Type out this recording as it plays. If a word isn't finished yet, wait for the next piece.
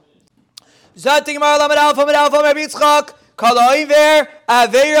Zating Marlam Alpha Rabbi Yitzchak. Kala'iver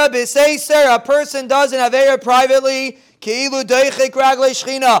Aveira B'Seiser. A person does an Aveira privately. Ki'ilu Deichik Raglei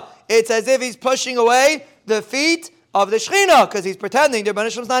Shechina. It's as if he's pushing away the feet of the Shechina because he's pretending the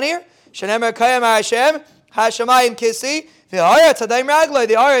Rebbeinu Shalom's not here. Shenemer Kayam Hashem Hashemayim Kisi. The Haaretz Hadaim Raglei.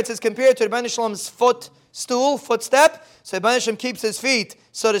 The Haaretz is compared to the Rebbeinu Shalom's footstep. So the Rebbeinu Shalom keeps his feet,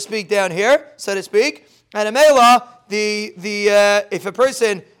 so to speak, down here, so to speak. And in Mela, if a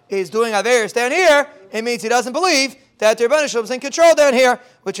person is doing Averis down here, it means he doesn't believe that the Rebbeinu Shalom is in control down here,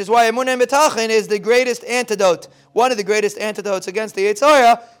 which is why Emunah and Betachin is the greatest antidote, one of the greatest antidotes against the Yetzer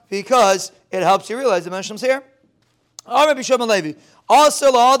Hara, because it helps you realize the Rebbeinu Shalom is here. A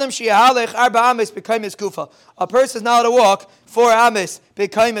person is not allowed to walk 4 amis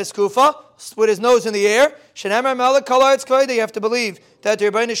with his nose in the air. You have to believe that the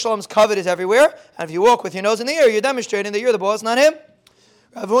Rebbeinu Shalom's covet is everywhere, and if you walk with your nose in the air, you're demonstrating that you're the boss, not him.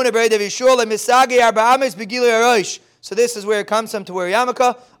 So this is where it comes from to wear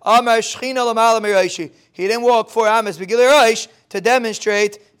yarmulke. He didn't walk 4 amis to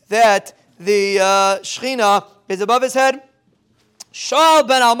demonstrate that the Shechina is above his head. Shaul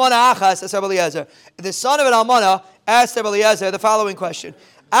ben Almana Achas asked Rabbi Eliezer. The son of an Almana asked Rabbi Eliezer the following question: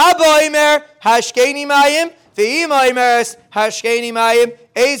 Abba Imer Hashkeni Mayim, Ve'ima Imeres Hashkeni Mayim,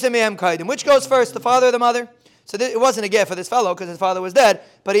 Ezem Kaidim. Which goes first, the father or the mother? So it wasn't a gift for this fellow because his father was dead,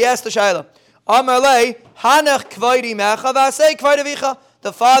 but he asked the Shaila. Amar lei Hanach Kvaidi Mecha V'asei Kvaidi Vicha.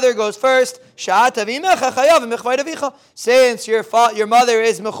 The father goes first. Since your mother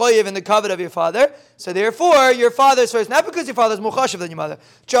is mechoyev in the covet of your father, so therefore your father is first. Not because your father is more chashuv than your mother,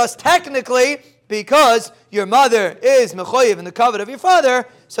 just technically because your mother is mechoyev in the covet of your father.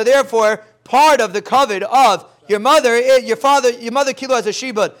 So therefore, part of the covet of your mother, your mother kilo has a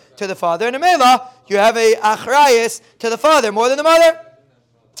shibud to the father, and a mela you have a achrayis to the father more than the mother.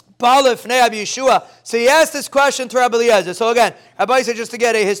 So he asked this question to Rabbi Eliezer. So again, Rabbi said, just to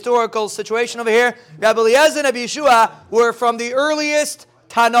get a historical situation over here, Rabbi Eliezer and Rabbi Yeshua were from the earliest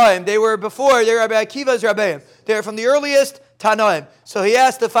Tanoim. They were Rabbi Akiva's Rabbeim. They were from the earliest Tanoim. So he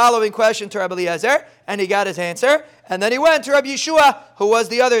asked the following question to Rabbi Eliezer, and he got his answer. And then he went to Rabbi Yeshua, who was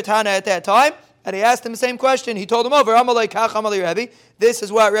the other Tana at that time, and he asked him the same question. He told him over, Amalei Kach Amalei Rebbe. This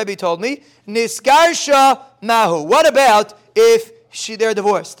is what Rebbe told me. Niskarsha Mahu. What about if they're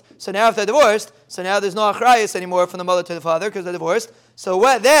divorced? So now if they're divorced, so now there's no achrayis anymore from the mother to the father because they're divorced. So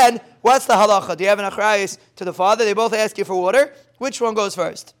what's the halacha? Do you have an achrayis to the father? They both ask you for water. Which one goes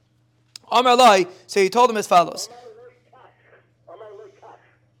first? Amar Lai. So he told him as follows.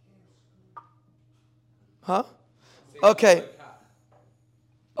 Huh? Okay.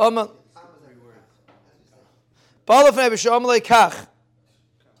 Huh?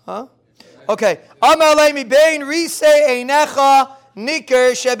 Okay. Amar Lai mi bein rise einecha.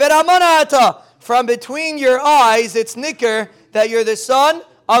 Nicker shebet amanata. From between your eyes, it's nicker that you're the son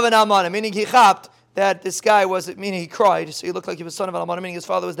of an almana. Meaning he chapped that this guy meaning he cried, so he looked like he was son of an almana, meaning his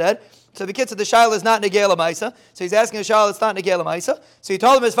father was dead. So the kid said the shaila is not negei lamaisa. So he's asking the shaila, it's not negei lamaisa. So he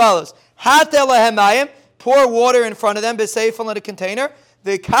told him as follows: Hatel lahem mayim, pour water in front of them, b'seifel in a container.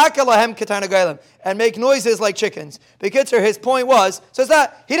 The kakalahem ketarnagailim, and make noises like chickens. Because his point was, so it's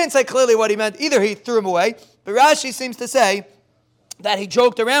not, he didn't say clearly what he meant. Either he threw him away, but Rashi seems to say that he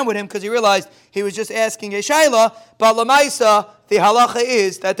joked around with him because he realized he was just asking a shaila, but lamaisa, the halacha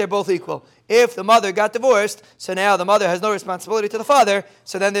is that they're both equal. If the mother got divorced, so now the mother has no responsibility to the father,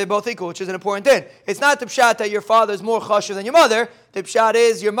 so then they're both equal, which is an important thing. It's not the pshat that your father is more chashuv than your mother. The pshat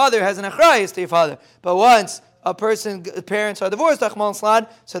is your mother has an achrayis to your father. But once parents are divorced,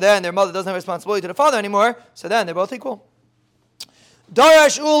 so then their mother doesn't have responsibility to the father anymore, so then they're both equal.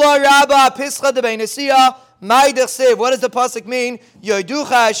 Darash ula rabba pischa de beinasiyah. What does the pasuk mean? Yoducha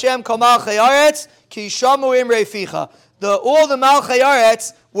Hashem kol malchei aretz ki shamu imrei ficha. All the malchei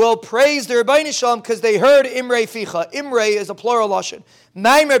aretz will praise the Rebbeinu Shalom because they heard imrei ficha. Imrei is a plural lashon.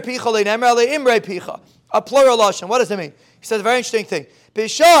 Maimer picha le'nemar le'imrei picha. A plural lashon. What does it mean? He says a very interesting thing. When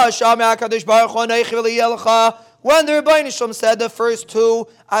the Rebbeinu Shalom said the first 2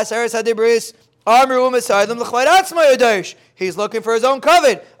 aseres hadibris, Amru u'mesaydem l'chvayt atzma yodesh. He's looking for his own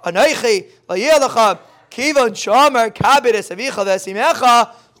covet. Anaychi la'yelecha. Kivan Shamar Kabiris Avicha Vesimecha.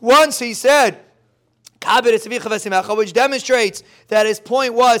 Once he said Kabiris Avicha Vesimecha, which demonstrates that his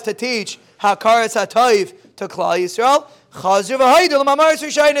point was to teach Hakaras HaTayv to Klal Yisrael. Chazu v'haydul mamaris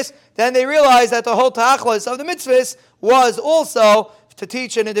rishaynis. Then they realized that the whole tachlis of the mitzvahs was also to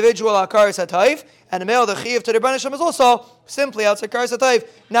teach an individual Hakaras HaTayv, and the male the chiyuv to the Rebbeinu Shalom is also simply outside Hakaras HaTayv,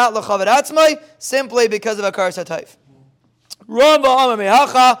 not l'chavet atzmai, simply because of Hakaras HaTayv. Ramba Amar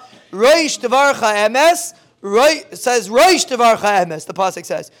Mehacha. Reish Devarcha Emes, Right, it says Roish Tevarcha Emes. The pasuk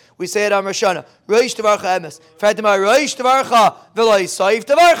says. We say it on Rosh Hashanah. Roish Tevarcha Emes. Fatima Roish Tevarcha v'loi Saif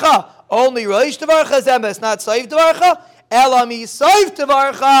Tevarcha. Only Roish Tevarcha is Emes, not Saif Tevarcha. Elami Saif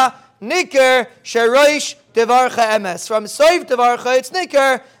Tevarcha Niker Sheroish Tevarcha Emes. From Saif Tevarcha, it's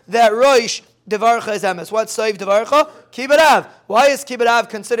Niker that Roish Tevarcha is Emes. What's Saif Tevarcha? Kibbud Av. Why is Kibbud Av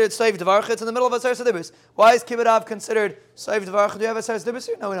considered Saif Tevarcha? It's in the middle of Aseres Hadibros. Why is Kibbud Av considered Saif Tevarcha? Do you have Aseres Hadibros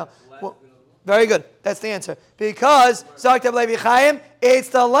here? No, we don't. Well, very good. That's the answer. Because, Zaktab Levi Chaim, it's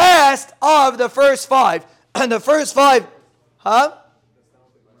the last of the first 5. And the first 5,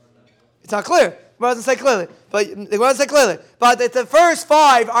 It's not clear. It doesn't say clearly. But it's the first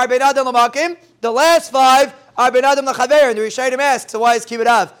 5 are Ben Adam Lamakim. The last 5 are Ben Adam Lachaver. And the Rishayim asks, so why is Kibbud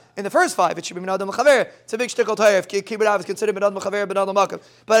Av? In the first 5, it should be Ben Adam Lachaver. It's a big shtickle Torah if Kibbud Av is considered Ben Adam Lachaver, Ben Adam Lamakim.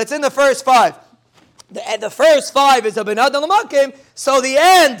 But it's in the first 5. The first 5 is a Ben Adam Lamakim, so the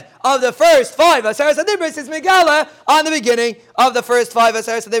end of the first 5 Aseres Hadibros is Megala on the beginning of the first 5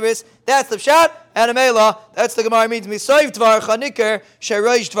 Aseres Hadibros. That's the Pshat, and a Mela, that's the Gemara means Misoiv Dvarcha Niker,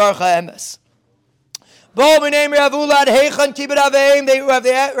 Sheroish Dvarcha Emes. Bo Minei Rav Ula, Heichan Kibbud Aveim, they have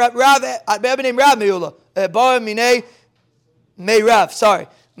the Rav named Rav Meula. Bo Minei Meirav, sorry.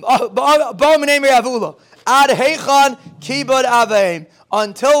 Bo Minei Rav Ula. Ad Heichan Kibbud Aveim.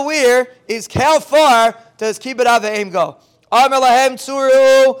 Until where is how far does Kibbud Aveim go? Amar lahem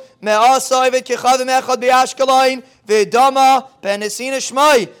tzuru me'asai v'kechavim echad b'Ashkelon v'dama ben Esina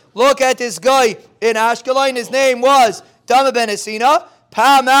Shmai. Look at this guy in Ashkelon. His name was Dama ben Esina.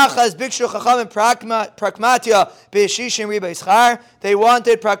 Pa'amachas bikshu chachamim prakmatia b'shishim ribay schar. They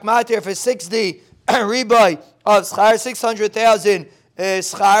wanted prakmatia for 60 ribay of schar, 600,000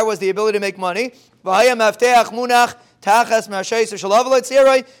 schar was the ability to make money. V'haya mafteach munach.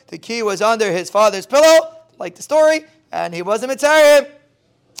 The key was under his father's pillow, like the story, and he wasn't mitzayim.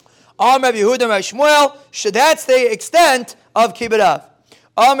 That's the extent of Kibbud Av.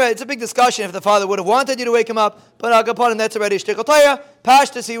 It's a big discussion if the father would have wanted you to wake him up, but I'll upon him, that's already shtickle Torah.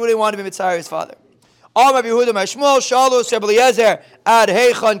 Pashtus, he wouldn't want to be mitzayim his father. Ad Heichan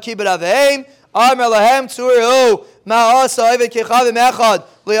Kibbud Aveim. Amar lahem tzuru ma'asa evet kechavim echad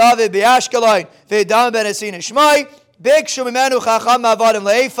li'avid b'Ashkelon v'dam ben Esina Shmai. Bikshu mimenu chacham avadim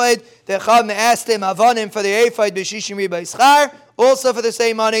le'ephod. The chacham asked him avadim for the ephod b'shishim ribay schar, also for the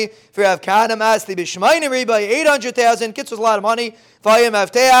same money. For Rav Kahana asked the b'shmayim ribay 800,000. Kids was a lot of money. Vayim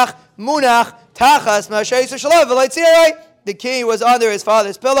avteach munach tachas ma'asheis shalav v'leitzirei. The king was under his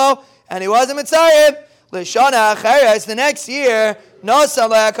father's pillow, and he wasn't mitzayim. L'shana acheres, the next year, Nasa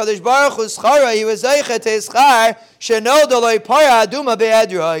le'akadosh baruch hu schara, he was zeichet to his schar, sheno doloi para aduma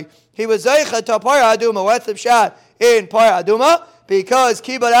be'edroi. He was zeichet to para aduma. What's the pshat in para aduma? Because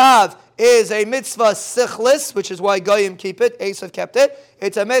Kibbud Av is a mitzvah sichlis, which is why Goyim keep it. Esav kept it.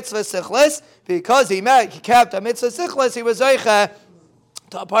 It's a mitzvah sichlis. Because he kept a mitzvah sichlis, he was zeichet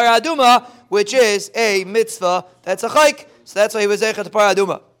to para aduma, which is a mitzvah that's a chayk. So that's why he was zeichet to para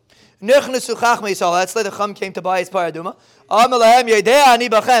aduma. That's why the Chum came to buy his paraduma. I know I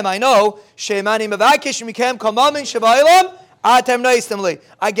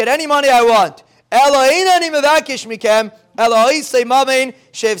get any money I want. I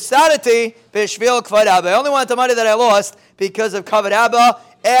only want the money that I lost because of Kavod Abba.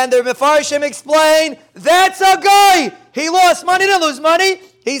 And the Mefarshim explain, that's a guy. He lost money, didn't lose money.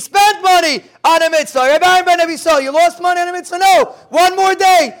 He spent money on a mitzvah. You lost money on a mitzvah? No. One more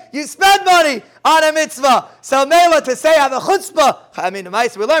day. You spent money on a mitzvah. So Mela, to say have a chutzpah, I mean, the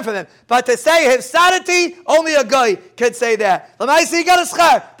Maisa, we learn from him. But to say hifsadati, only a guy could say that. The Maisa, he got a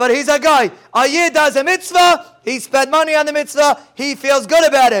schar, but he's a guy. A yid does a mitzvah. He spent money on the mitzvah. He feels good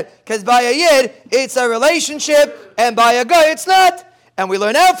about it. Because by a yid, it's a relationship. And by a guy, it's not. And we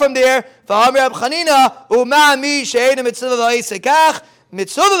learn out from there. A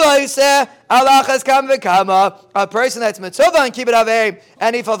person that's mitzvah and Kibbud Aveim,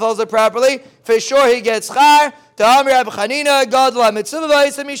 and he fulfills it properly, for sure he gets schar.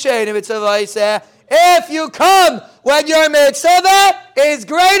 If you come when your mitzvah is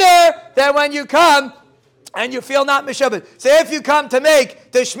greater than when you come and you feel not mishabed. So if you come to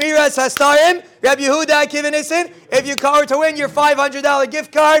make the Shmiras Hastarim, Rabbi Yehuda Kivinisin, if you come to win your $500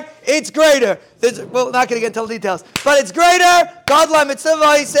 gift card, it's greater. Well, not going to get into the details, but it's greater. God la mitzvah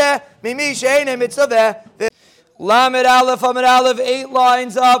iseh, mimi she'ene mitzvah. Lamed Aleph, Amid Aleph, 8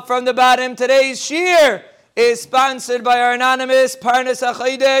 lines up from the bottom. Today's shir is sponsored by our anonymous Parnas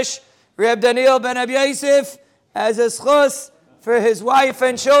HaChodesh, Reb Daniel ben Abi Yosef, as a schus for his wife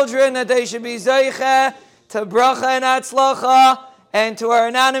and children, that they should be zeicha to bracha and atzlacha, and to our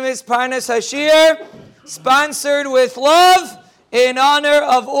anonymous Parnas Hashir, sponsored with love in honor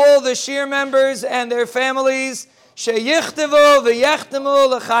of all the shir members and their families. Sheyichtavu v'yechtemu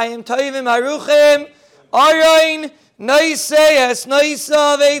l'chaim tovim aruchim arayin noisei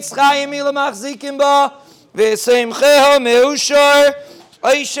noisa v'etz chayim ilamachzikim ba v'esimcheha meushar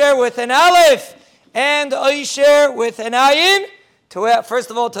oisher with an aleph and oisher with an ayin. First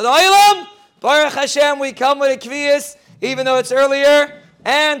of all, to the Olam, Baruch Hashem, we come with a kviyas, even though it's earlier,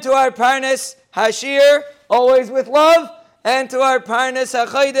 and to our Parnas Hashir, always with love, and to our Parnas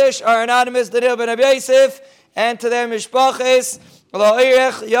HaChodesh, our anonymous Daniel ben Abi Yosef, and to their mishpachis,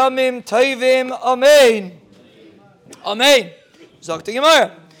 La'irech Yamim Tovim, Amen. Amen. Zok to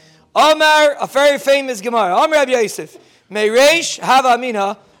Gemara. Omar, a very famous Gemara. Omar Rabbi Yosef, Meireish Hava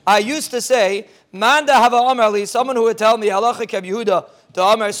Amina, I used to say, Manda Hava Omar Ali, someone who would tell me, Halacha Keb Yehuda, to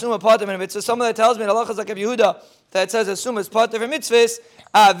Omar Suma Pater min mitzvah, someone that tells me, Halacha Keb Yehuda, that says, Suma is Pater for mitzvahs,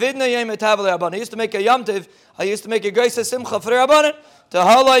 Avidna Yom Tav L'Rabbanan. I used to make a Yom Tiv, I used to make a Grace Simcha for the Rabbanan, to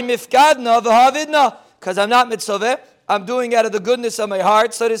Halai Mifkadna V'Havidna, because I'm not mitzvah, I'm doing out of the goodness of my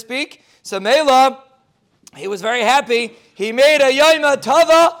heart, so to speak. So Mela, he was very happy, he made a Yom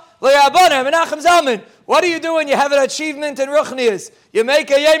Tava L'Rabbanan, Menachem Zalman. What do you do when you have an achievement in Ruchnias? You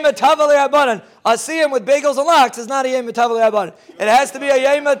make a Yom Tava L'Rabbanan. I see him with bagels and lox. It's not a Yom Tava L'Rabbanan. It has to be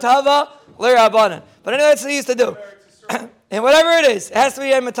a Yom Tava L'Rabbanan. But anyway, that's what he used to do. And whatever it is, it has to be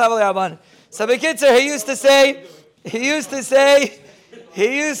Yom Tava L'Rabbanan. So Bekitzer, he used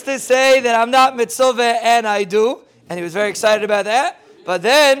to say that I'm not mitzvah and I do. And he was very excited about that. But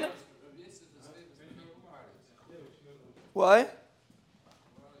then, what?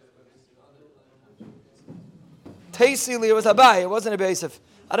 Tasili, it was Abai, it wasn't a Yosef.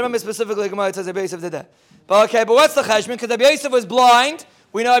 I don't remember specifically Gemara it says Rabbi Yosef did that. But okay, but what's the cheshbon? Because Rabbi Yosef was blind.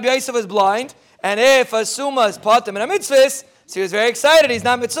 We know Rabbi Yosef was blind. And if a suma is patim in a mitzvahs, so he was very excited. He's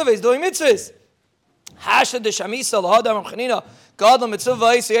not mitzvah, he's doing mitzvahs. Hashad de shamisa lahadam amchanina gadol mitzvah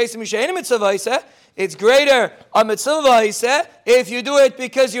v'aisa yasim mishayin mitzvah v'aisa. It's greater a mitzvah v'aisa if you do it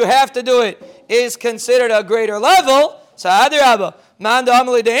because you have to do it is considered a greater level. So adirabba man da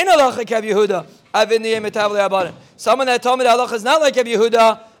amali de'en halacha k'Rabbi Yehuda. Someone that told me the halacha is not like Rabbi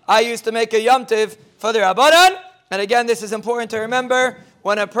Yehuda, I used to make a Yom Tiv for the Rabbanan. And again, this is important to remember.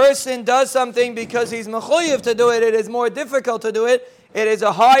 When a person does something because he's mechuyev to do it, it is more difficult to do it. It is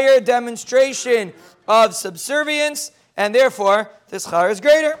a higher demonstration of subservience, and therefore, this schar is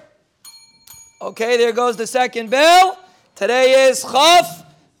greater. Okay, there goes the second bell. Today is Chaf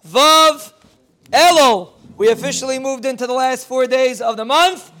Vav Elul. We officially moved into the last 4 days of the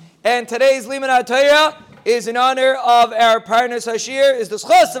month. And today's Liman HaTorah is in honor of our Parnas Hashir, is the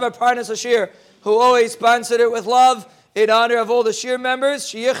schos of our Parnas Hashir, who always sponsored it with love in honor of all the shir members.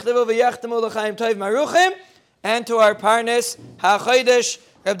 Sheyichtavu v'yechtemu l'chaim tovim aruchim, and to our Parnas HaChodesh,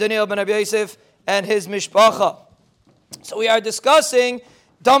 Reb Daniel ben Abi Yosef, and his mishpacha. So we are discussing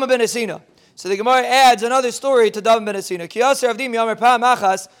Dama ben Asina. So the Gemara adds another story to Dama ben Asina. Ki Yasser Avdim Yomer Pa'am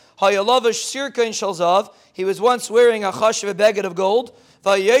Achas Hayalavash Sirka in Shalzav. He was once wearing a chashav, a beged of gold.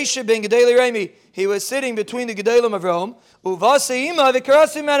 Vayeshe ben Gedali Remi. He was sitting between the Gedalim of Rome. Uvaseima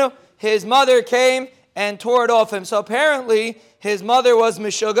v'karasimenu. His mother came and tore it off him. So apparently his mother was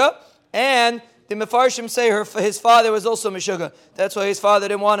Meshuggah, and the Mefarshim say his father was also Meshuggah. That's why his father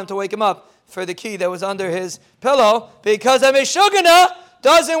didn't want him to wake him up for the key that was under his pillow, because a Meshuggah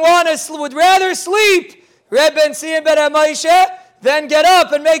doesn't want to, would rather sleep, Reb Ben Sion ben Amaisha, than get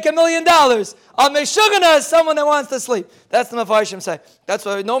up and make $1 million. A Meshuggah is someone that wants to sleep. That's the Mefarshim say. That's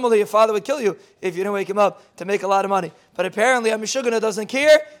why normally your father would kill you if you didn't wake him up to make a lot of money. But apparently a Meshuggah doesn't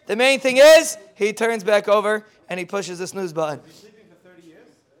care. The main thing is, he turns back over and he pushes the snooze button. Was he sleeping for 30 years?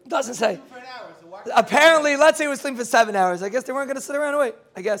 Doesn't say. Apparently, let's say he was sleeping for 7 hours. I guess they weren't going to sit around and wait.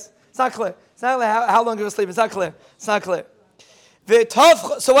 I guess. It's not clear. It's not like how long he was sleeping. It's not clear. It's not clear.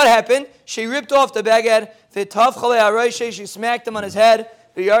 So what happened? She ripped off the bagad. She smacked him on his head.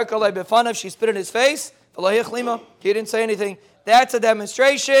 She spit in his face. He didn't say anything. That's a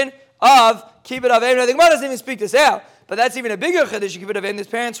demonstration of kibbut avim. I think Gemara doesn't even speak this out, but that's even a bigger chiddush. Kibbut avim. His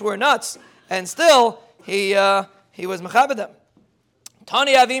parents were nuts, and still he was mechabed them.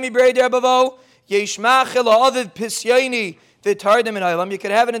 Tani avimi breider bavo yishmach aviv pisyoni v'tardim in aylam. You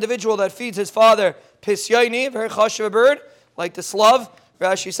could have an individual that feeds his father pisyoni, very chashuv a bird, like the slav.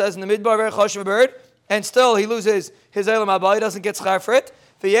 Rashi says in the midbar, very chashuv a bird, and still he loses his aylam haba. He doesn't get schar for it.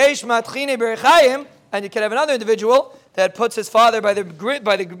 V'yesh matchini berechayim. And you can have another individual that puts his father by the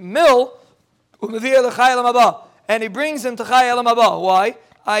mill, and he brings him to Chai Elam Haba. Why?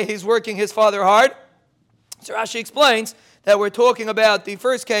 He's working his father hard. So Rashi explains that we're talking about, the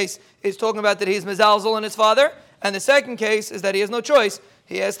first case is talking about that he's mezalzel in his father, and the second case is that he has no choice.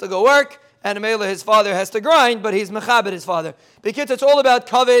 He has to go work, and Amela, his father, has to grind, but he's mechabed his father. Because it's all about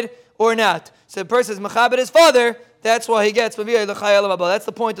covet or not. So the person is mechabed his father, that's why he gets maviyah l'chayel abba. That's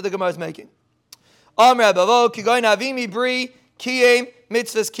the point that the Gemara is making. Amr Abavo, kigoyin avimi bri, kiyem,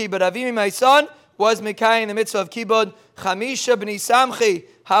 mitzvahs kibud. Avimi, my son, was mekayim the mitzvah of kibud. Chamisha b'ni samchi,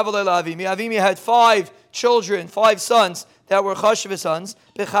 havalel avimi. Avimi had 5 children, 5 sons that were chashiv sons.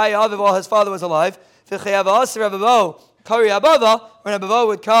 B'chay aviv, while his father was alive. V'chay avasir abavo, kari abava, when Abavo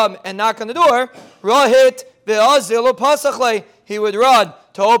would come and knock on the door, rahit ve'azil pasachle, he would run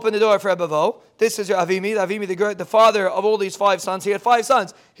to open the door for Abavo. This is your Avimi. Avimi, the father of all these 5 sons. He had 5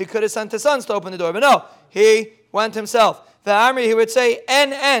 sons. He could have sent his sons to open the door, but no, he went himself. The Amri, he would say,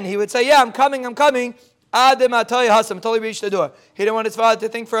 en. He would say, yeah, I'm coming. Adim atay hasam, until he reached the door. He didn't want his father to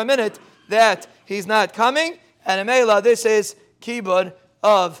think for a minute that he's not coming. And Amela, this is kibud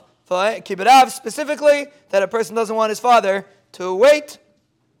of kibud av, specifically that a person doesn't want his father to wait.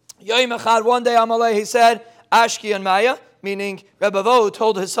 Yoim echad, one day Amalei, he said, Ashki and Maya, meaning Rebbe Avo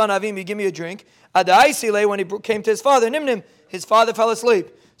told his son Avimi, give me a drink. Adaisile, when he came to his father, Nimnim, his father fell asleep.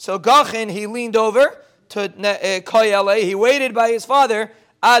 So Gachin, he leaned over to Koyale, he waited by his father,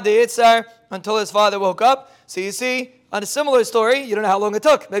 Adi until his father woke up. So you see, on a similar story, you don't know how long it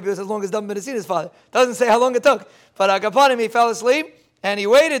took. Maybe it was as long as Dam ben seen his father. Doesn't say how long it took. But Agapanim, he fell asleep, and he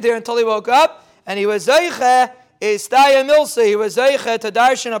waited there until he woke up, and he was Zeiche, Istaya Milsa, he was Zeiche to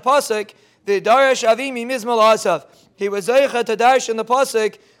darshan a pasuk, the Darash Avimi Mizmal Asav. He was Zeicha to darshan the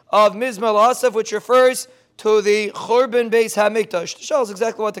pasuk of Mizmal Asav, which refers to the Churban Beis HaMikdash. It shows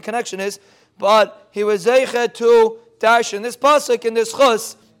exactly what the connection is, but he was Zeicha to darshan this pasuk in this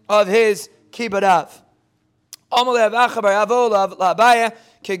chus of his Kibud Av.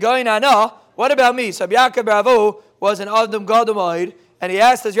 What about me? So Yaakov bar Avo was an Adam Gadomoid, and he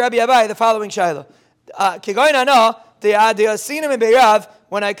asked his Rabbi Abai the following shayla.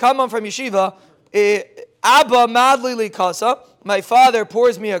 When I come home from yeshiva, Abba madli li kasa, my father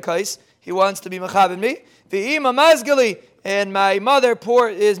pours me a kais. He wants to be mechabed me. V'ima mazgali, and my mother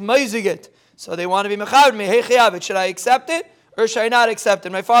is meizigit. So they want to be mechabed me. Hey chiyavit, should I accept it or should I not accept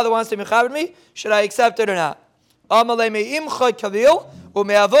it? My father wants to be mechabed me. Should I accept it or not?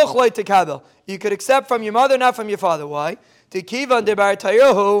 You could accept from your mother, not from your father. Why? Since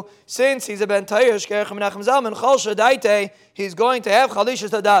he's a ben Tayyuh, he's going to have chalishas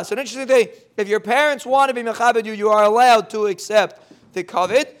tadas. So an interesting thing, if your parents want to be mechabed you are allowed to accept the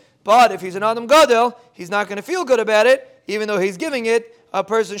kavod. But if he's an Adam Gadol, he's not going to feel good about it, even though he's giving it. A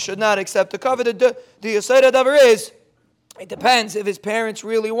person should not accept the kavod. The Yesod Davar is, it depends if his parents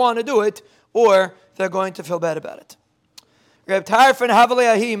really want to do it, or they're going to feel bad about it. Reb Tarfon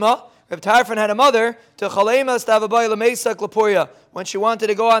Havale Ahima. Reb Tarfon had a mother to Chalemas Tavabai Lameisak Lapuria. When she wanted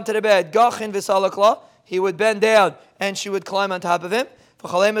to go onto the bed, Gachin Visalakla, he would bend down and she would climb on top of him. For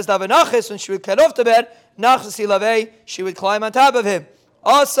Chalemas Davanachis, when she would get off the bed, Nachas Ilavei, she would climb on top of him.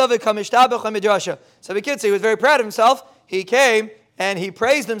 Asa v'kamishtabach l'midrasha. So the kid, he was very proud of himself. He came and he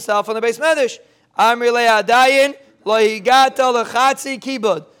praised himself on the Beis Medrash. Amri le'adayin lo higata l'chatzi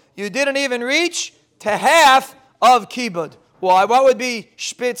kibud. You didn't even reach to half of kibud. Why? What would be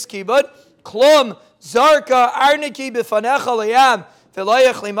shpitz kibud? Klum zarka arniki b'fanecha liyam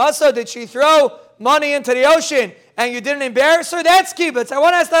v'loyach limasa. Did she throw money into the ocean and you didn't embarrass her? That's kibud. So I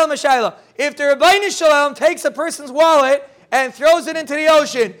want to ask the Mashayla. If the Rabbeinu Shalom takes a person's wallet and throws it into the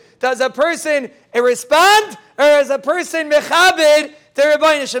ocean, does a person respond or is a person mechabed to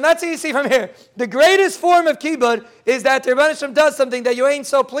Rabbeinu Shalom? That's what you see from here. The greatest form of kibud is that the Rabbeinu Shalom does something that you ain't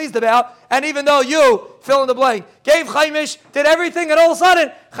so pleased about, and even though you, fill in the blank, gave chaimish, did everything, and all of a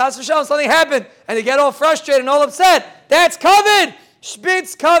sudden, chas v'shalom, something happened, and you get all frustrated and all upset. That's kavod.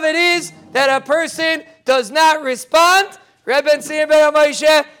 Spitz kavod is that a person does not respond,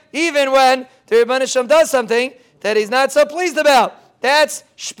 even when the Rabbeinu Shalom does something that he's not so pleased about. That's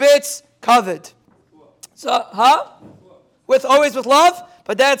spitz kavod. So, always with love,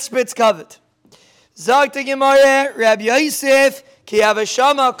 but that's spitz kavod. Zag the Gemara, Rabbi Yosef, ki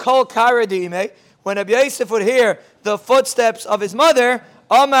avashama kol karadime. When Rabbi Yosef would hear the footsteps of his mother,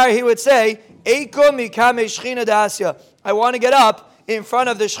 Amar, he would say, Eiko mikame shchina dasya. I want to get up in front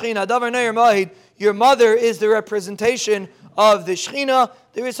of the shchina. Davar neir mahid. Your mother is the representation of the shchina.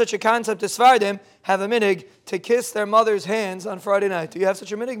 There is such a concept. The Sfardim have a minig to kiss their mother's hands on Friday night. Do you have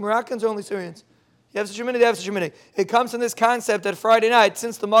such a minig? Moroccans or only Syrians? You have such a minig, they have such a minig. It comes from this concept that Friday night,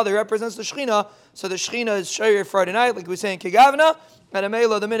 since the mother represents the Shechina, so the Shechina is Shayir Friday night, like we say in Kigavna, and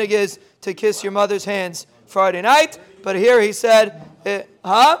Amela, the minig is to kiss your mother's hands Friday night. But here he said, Where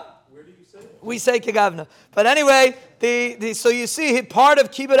do you say it? We say Kigavna. But anyway, so you see, part of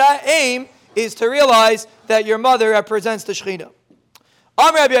Kibbud aim is to realize that your mother represents the Shechina.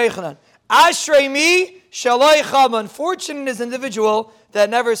 Am Rabbi Yochanan, Ashrei mi shaloi chama. Unfortunate is an individual that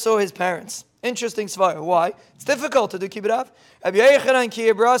never saw his parents. Interesting svara. Why? It's difficult to do kibbutz. Rabbi Yochanan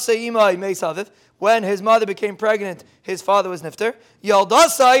ki ibrasa imai meisaviv. When his mother became pregnant, his father was nifter.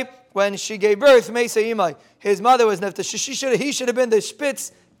 Yaldasai, when she gave birth, meisa imai, his mother was nifter. He should have been the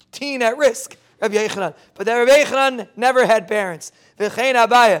spitz teen at risk, Rabbi Yochanan. But that Rabbi Yochanan never had parents. V'chein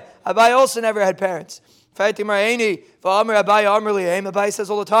Abaya. Abaya also never had parents. Abaya says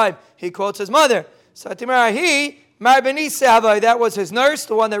all the time, he quotes his mother. That was his nurse,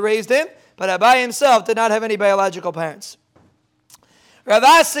 the one that raised him. But Abaya himself did not have any biological parents.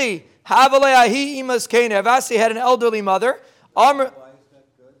 Ravasi. Ravasi had an elderly mother. Why is that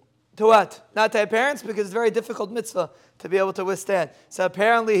good? To what? Not to have parents? Because it's a very difficult mitzvah to be able to withstand. So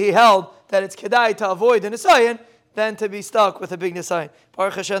apparently he held that it's kedai to avoid the nisayin than to be stuck with a big nisayin.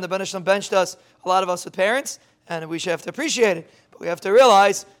 Baruch Hashem, the Ben Hashem benched us, a lot of us with parents, and we should have to appreciate it. But we have to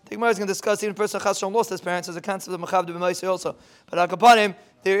realize, the Gemara is going to discuss even a person who lost his parents as a concept of Mechav de B'maisi also. But upon him,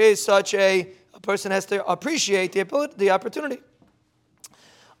 there is such a person has to appreciate the opportunity.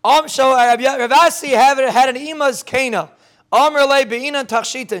 So Ravasi had an ima's kana. Amrle be'inan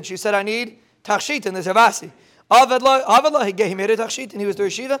tachshitin. She said, I need tachshitin. There's Ravasi. Avadla, he made a tachshitin. He was the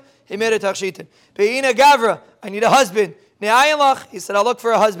Rishiva. He made a tachshitin. Be'ina gavra. I need a husband. Ne'ayin. He said, I'll look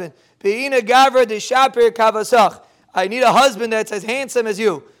for a husband. Be'ina gavra de shaper kavasach. I need a husband that's as handsome as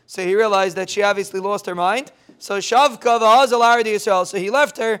you. So he realized that she obviously lost her mind. So Shavka v'hazal ardi Yisrael. So he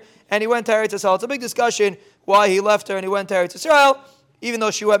left her and he went to Eretz Yisrael. It's a big discussion why he left her and he went to Eretz Yisrael. Even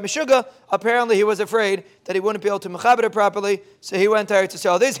though she went Meshuggah, apparently he was afraid that he wouldn't be able to mechaber her properly, so he went to Eretz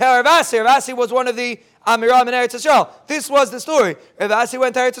Yisrael. This is Ravasi. Ravasi was one of the Amiram in Eretz Yisrael. This was the story. Ravasi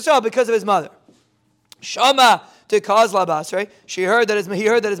went to Eretz Yisrael because of his mother. Shama to cause Labas, right? He heard that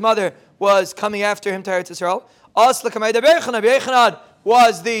his mother was coming after him to Eretz Yisrael. Asla Kamei Rabbi Yochanan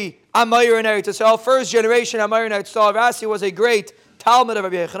was the Amayir in Eretz Yisrael, first generation Amayir in Eretz Yisrael. Ravasi was a great Talmud of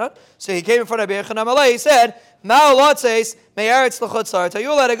Rabbi Yochanan. So he came in front of Rabbi Yochanan. He said, Ma'alotzes me'eretz l'chutz la'aretz. Are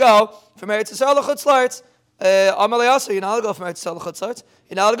you allowed to go from Eretz Yisrael l'chutz la'aretz? Amalei also, you're not allowed to go from Eretz Yisrael l'chutz la'aretz.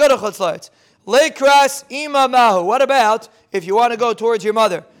 You're not allowed to go to chutz la'aretz. Leikras ima mahu. What about if you want to go towards your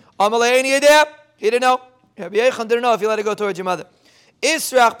mother? Amalei any idea? He didn't know. Rabbi Yochanan didn't know if you let to go towards your mother.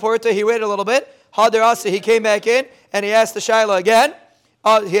 Israch porta. He waited a little bit. Hadar asa. He came back in and he asked the Shaila again.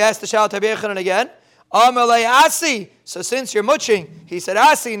 He asked the Shaila to Rabbi Yochanan again. Amalei asi. So since you're muching, he said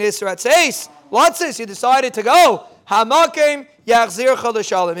asi nisrat seis. What's this? You decided to go. Hamakim yachzircha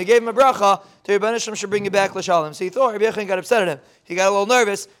l'shalom. He gave him a bracha to Rebbeinu Shem should bring you back l'shalom. So he thought Rabbi Yochanan got upset at him. He got a little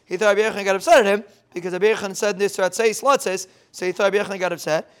nervous. He thought Rabbi Yochanan got upset at him because Rabbi Yochanan said nisrat seis lotzis. So he thought Rabbi Yochanan got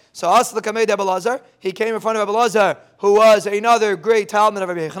upset. So Asla Kamei de Abelazar. He came in front of Abelazar, who was another great Talmud of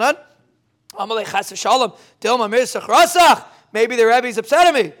Rabbi Yochanan. Amalei chas v'shalom dilma mirsach rasach. Maybe the Rebbe's upset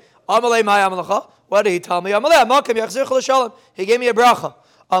at me. Amalei my amalacha. What did he tell me? Amalei hamakim yachzircha l'shalom. He gave me a bracha.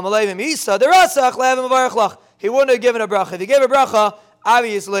 He wouldn't have given a bracha. If he gave a bracha,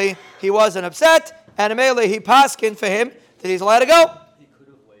 obviously he wasn't upset, and immediately he paskined for him that he's allowed to go. He could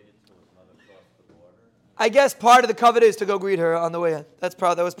have waited till his mother crossed the border. I guess part of the covet is to go greet her on the way in. That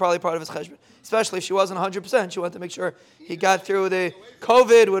was probably part of his cheshbon. Especially if she wasn't 100%. She wanted to make sure he got through the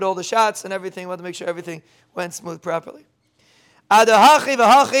COVID with all the shots and everything. Wanted to make sure everything went smooth properly. Adahachi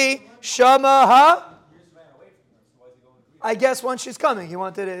v'hachi shama. I guess once she's coming, he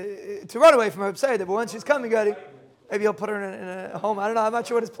wanted to run away from her, say that, but once she's coming, maybe he'll put her in a home. I don't know. I'm not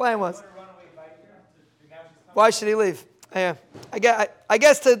sure what his plan was. Why should he leave? I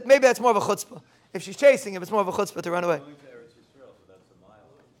guess maybe that's more of a chutzpah. If she's chasing him, it's more of a chutzpah to run away.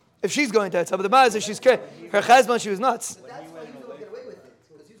 If she's going to Eretz Yisrael, but the Ma'az, if she's her chesbon, she was nuts. But that's why he was going to get away with it,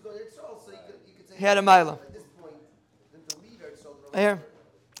 because he was going to Eretz Yisrael, so you could say he had a mila. At this point, then to leave Eretz Yisrael. Here.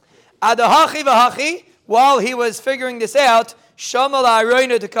 Adahachi v'hachi. While he was figuring this out, Shamal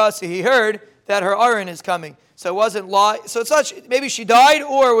Aroina Dekasi, he heard that her Aron is coming. So it wasn't lie. So it's not, maybe she died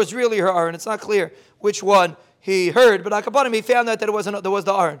or it was really her Aron. It's not clear which one he heard. But Akapanim, he found out that there was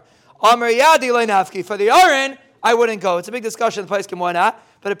the Aron. Amar Yadi Leinafki. For the Aron, I wouldn't go. It's a big discussion in the Paiskim, why not?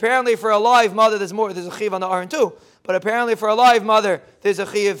 But apparently for a live mother, there's a chiv on the Aron too. But apparently for a live mother, there's a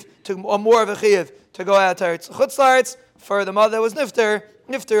chiv, or more of a chiv, to go out to Chutz La'aretz. For the mother that was Nifter,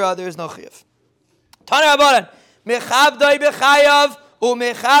 there is no chiv. Tana Rabbanan, mechabdoi b'chayav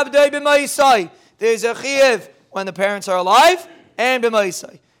umechabdoi b'maisai. There's a chiyuv when the parents are alive and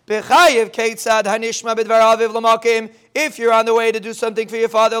b'maisai. B'chayav keitzad hanishma b'dvar aviv l'makim. If you're on the way to do something for your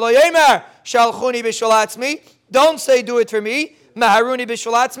father, lo yemer shalchuni b'shalatzmi. Don't say do it for me. Maharuni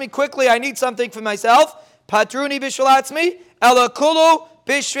b'shalatzmi. Quickly, I need something for myself. Patruni b'shalatzmi. Ela kulu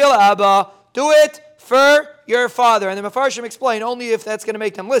b'shvil abba. Do it for your father. And the Mefarshim explain only if that's going to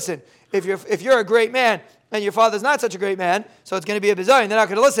make them listen. if you're a great man and your father's not such a great man, so it's going to be a bizarre, and they're not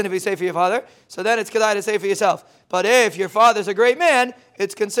going to listen if you say for your father, so then it's kedai to say for yourself. But if your father's a great man,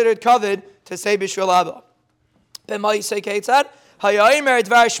 it's considered covered to say b'shvil Abba.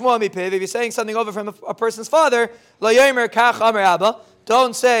 If you're saying something over from a person's father,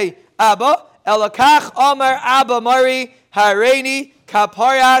 don't say Abba, Elakach Amar Abba Mari Hareini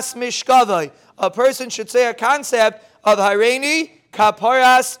Kaparas Mishkavai. A person should say a concept of Hareini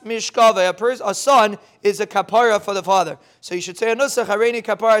Kaparas Mishkavai. A son is a kapara for the father. So you should say a nusach Hareini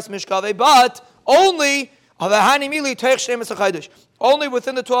Kaparas Mishkavai, but only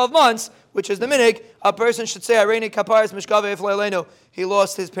within the 12 months, which is the minig, a person should say Hareini Kaparas Mishkavai if leilenu he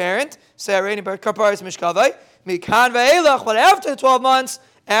lost his parent. Say Hareini Kaparas Mishkavai. Mikan ve'elach, but after the 12 months,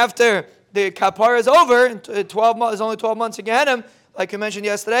 after the kapara is over, and 12 months is only 12 months in Gehenim, like you mentioned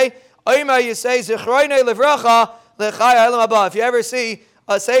yesterday. You say Zichroinei Livracha Lechai Ha'olam Haba. If you ever see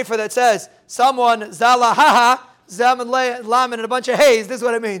a sefer that says someone Zalahaha Zam and Lam and a bunch of haze, this is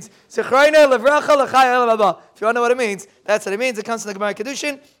what it means. Zichroinei Livracha Lechai Ha'olam Haba. If you want to know what it means, that's what it means. It comes from the Gemara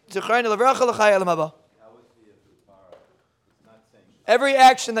Kidushin. Zichroinei Livracha Lechai Ha'olam Haba. Every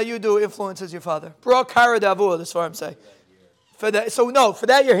action that you do influences your father. Bro kara davua, the Svarim say. For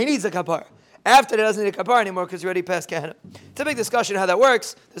that year he needs a kapara. After that, he doesn't need a kapara anymore because you're already past Gehenna. It's a big discussion how that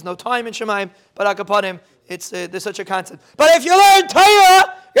works. There's no time in Shemaim, but akapanim, there's such a concept. But if you learn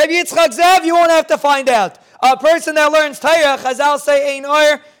Torah, Rabbi Yitzchak Zev, you won't have to find out. A person that learns Torah, Chazal say, Ein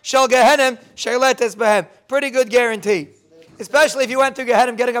Or Shel Gehenim Sheiletes Behem. Pretty good guarantee. Especially if you went through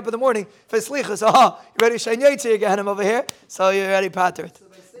Gehenim getting up in the morning for Slichas. You're ready to Shein Yetzi Gehenim over here, so you're ready patterned.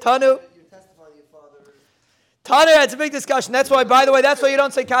 Tanu. Tana, it's a big discussion. That's why, by the way, that's why you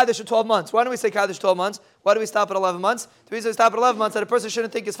don't say Kaddish for 12 months. Why don't we say Kaddish 12 months? Why do we stop at 11 months? The reason we stop at 11 months is that a person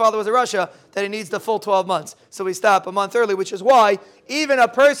shouldn't think his father was a Russia, that he needs the full 12 months. So we stop a month early, which is why even a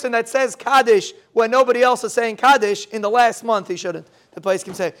person that says Kaddish when nobody else is saying Kaddish, in the last month he shouldn't. The place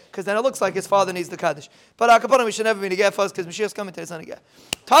can say, because then it looks like his father needs the Kaddish. But Akapanim, we should never be Negeh first, because Mashiach's coming to his son again.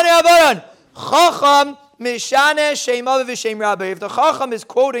 Tani Abaran, Chacham Mishane Shem Aviv V'Shem Rabbi. If the Chacham is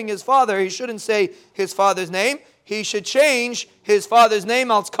quoting his father, he shouldn't say his father's name. He should change his father's name,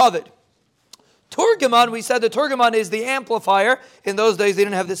 else covered. Turgaman, we said the Turgaman is the amplifier. In those days, they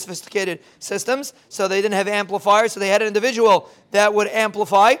didn't have the sophisticated systems, so they didn't have amplifiers, so they had an individual that would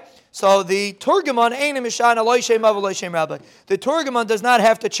amplify. So the Turgaman, the Turgaman does not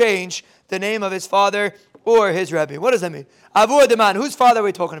have to change the name of his father or his Rebbe. What does that mean? Avur Deman, whose father are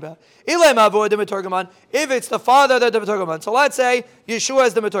we talking about? Ilem Avur Demeturgaman, if it's the father of the Demeturgaman. So let's say Yeshua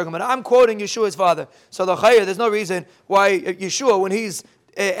is the Demeturgaman. I'm quoting Yeshua's father. So the Chayah, there's no reason why Yeshua, when he's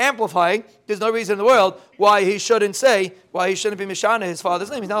amplifying, there's no reason in the world why he shouldn't be Mishana his father's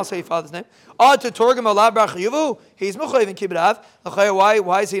name. He's not saying father's name. To Turgam Allah Brachayuvu, he's Muchayiv in Kibbutav.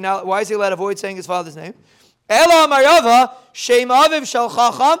 Why is he allowed to avoid saying his father's name? Ela Marava, Shem Aviv Shel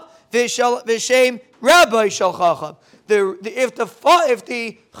Chacham, V'Shem Rabbi Shel Chacham. If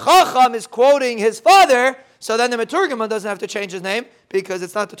the Chacham is quoting his father, so then the Meturgaman doesn't have to change his name because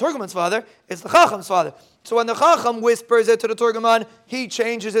it's not the Turgaman's father, it's the Chacham's father. So when the Chacham whispers it to the Turgaman, he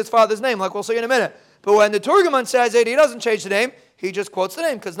changes his father's name, like we'll see in a minute. But when the Turgaman says it, he doesn't change the name, he just quotes the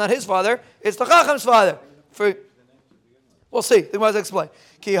name because it's not his father, it's the Chacham's father. We'll see. The Gemara explain.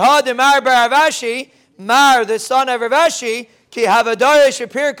 Ki ha de Mar bar Ravashi, Mar, the son of Ravashi, Ki havadarish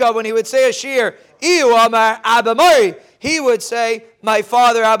apirka, when he would say a shir, Iu amar Abamari, he would say, my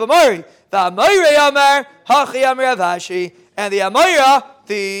father Abamari. The Amayra Amar, Hachi Amar Ravashi, and the Amayra,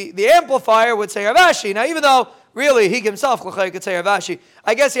 the amplifier, would say Ravashi. Now, even though really he himself could say Ravashi,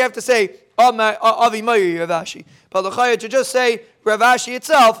 I guess you have to say Avi Mayri Ravashi. But to just say Ravashi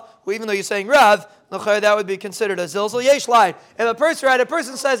itself, well, even though you're saying Rav, that would be considered a zilzul. Yesh line. If a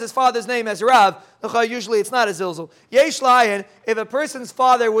person says his father's name as Rav, usually it's not a zilzul. Yesh line. If a person's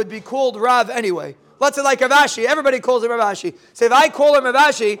father would be called Rav anyway, let's say like Ravashi, everybody calls him Ravashi. So if I call him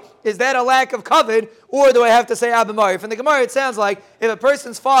Ravashi, is that a lack of kavod, or do I have to say Abamari? From the Gemara, it sounds like if a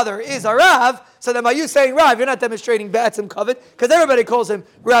person's father is a Rav, so then by you saying Rav, you're not demonstrating Batsim kavod, because everybody calls him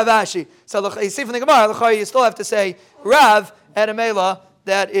Ravashi. So you see from the Gemara, you still have to say Rav at a Mela,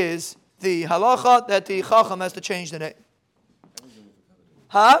 that is the halacha that the Chacham has to change the name.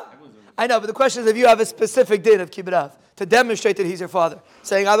 Huh? I know, but the question is if you have a specific din of Kibbutav to demonstrate that he's your father.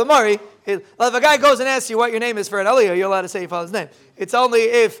 Saying Abamari, if a guy goes and asks you what your name is for an aliyah, you're allowed to say your father's name. It's only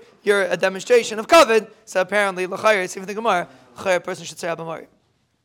if you're a demonstration of kavod, so apparently, l'chayr, it's even the Gemara, l'chayr, a person should say Abamari.